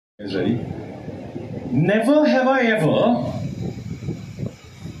Is ready. Never have I ever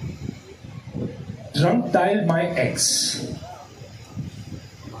drunk dialed my ex.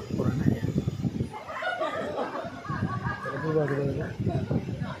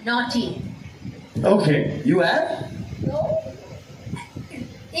 Naughty. Okay, you have? No.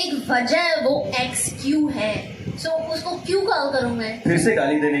 एक वजह है वो x क्यों है, सो उसको क्यों कॉल करूं मैं? फिर से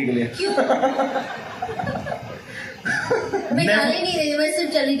गाली देने के लिए? क्यों? मैं गाली नहीं देती, मैं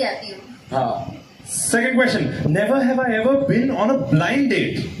सिर्फ चली जाती हूँ. हाँ. Second question. Never have I ever been on a blind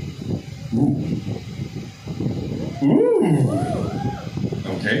date. Ooh.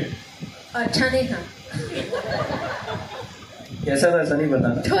 Okay. अच्छा नहीं था. कैसा था सनी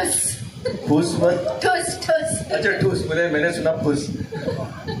बताना? ठुस. ठुस मत. ठुस ठुस. अच्छा ठुस, मैंने सुना फुस.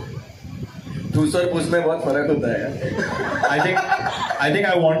 ठुस और फुस में बहुत फर्क होता है. I think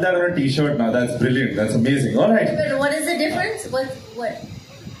I want that on a T-shirt now. That's brilliant. That's amazing. All right. But what is the difference? What?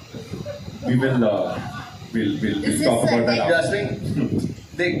 We will talk about that after.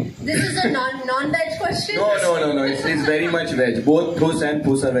 This is a non-veg question? No. It's very much veg. Both thus and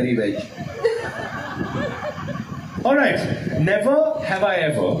pus are very veg. All right. Never have I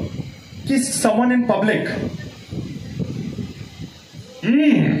ever kissed someone in public.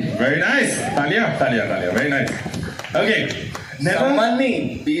 Very nice. Talia. Very nice. Okay. Never. Someone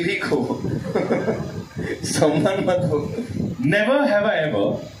nahi, बीवी को. Someone मत हो. Never have I ever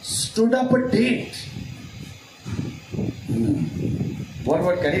stood up a date.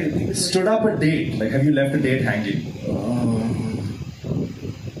 What can you repeat? Stood up a date. Like, have you left a date hanging?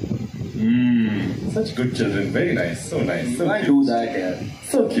 Such good children. Very nice. So nice. So I do that, यार.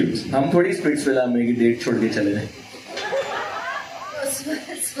 So cute. हम थोड़ी Splitsvilla में की date छोड़ के चले जाए.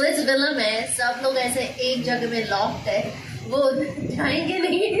 Splitsvilla में सब लोग ऐसे एक जगह में लॉक्ड है. वो जाएंगे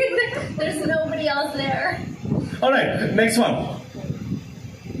नहीं. There's nobody else there. All right. Next one.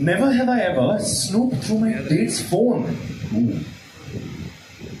 Never have I ever snooped through my date's phone.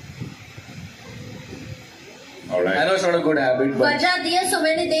 All right. I know it's not a good habit, but वजह दिया सो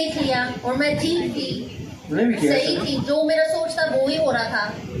मैंने देख लिया और मैं ठीक थी. तूने भी किया. सही थी. जो मेरा सोच था वो ही हो रहा था.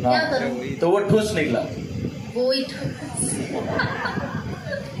 क्या करूं? तो वो ठुस निकला. वो ही ठुस.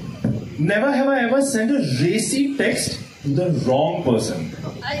 Never have I ever sent a racy text to the wrong person.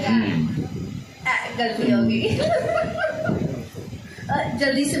 गलती हो गई.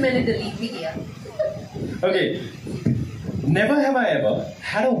 जल्दी से मैंने डिलीट भी किया. Okay. Never have I ever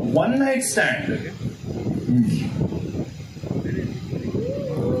had a one-night stand.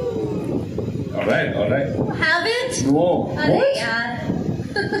 All right. Have it? No. अरे यार.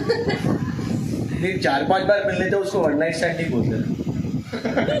 नहीं 4-5 बार मिलने थे उसको वन नाइट स्टैंड नहीं बोलते.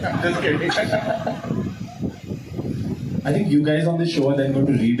 Just kidding. I think you guys on this show are then going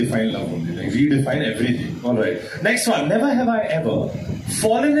to redefine love only. Like, redefine everything. All right. Next one. Never have I ever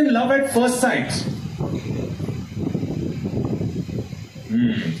fallen in love at first sight.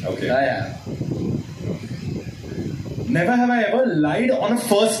 Okay. Yeah. Never have I ever lied on a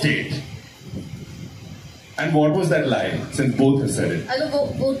first date. And what was that lie? Since both have said it. अगर वो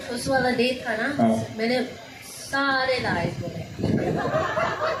उस वाला date था ना, मैंने सारे lies बोले.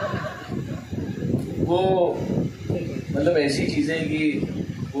 वो मतलब ऐसी चीजें कि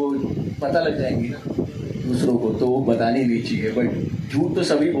वो पता लग जाएंगी ना दूसरों को, तो वो बतानी नहीं चाहिए. बट झूठ तो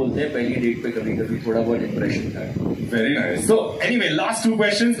सभी बोलते हैं पहली डेट पे, कभी कभी थोड़ा बहुत इंप्रेशन था. Very nice. So anyway, last 2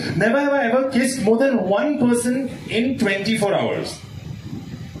 questions. Never have I ever kissed more than one person in 24 hours.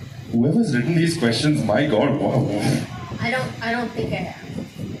 Whoever's written these questions, my God, wow. I don't think I have.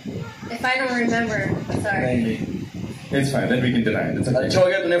 If I don't remember, sorry. नहीं. It's fine. Then we can deny it. It's okay. अच्छा हो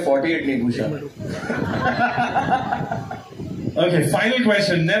गया तूने 48 नहीं पूछा. Okay, final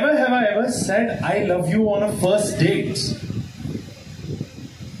question. Never have I ever said I love you on a first date.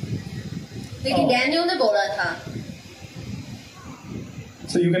 लेकिन Daniel ने बोला था.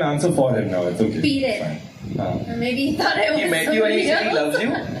 So you can answer for him now. It's okay. Beat it. Maybe he thought I was. He met you and he said he loves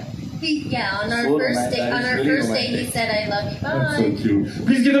you. Yeah, on our So first date. On our really first date, he romantic. said I love you. Bye. That's so cute.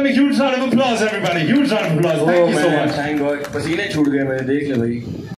 Please give them a huge round of applause, everybody. Huge round of applause. Thank you so much. Thank God. पसीने छूट गए मेरे, देख ले भाई.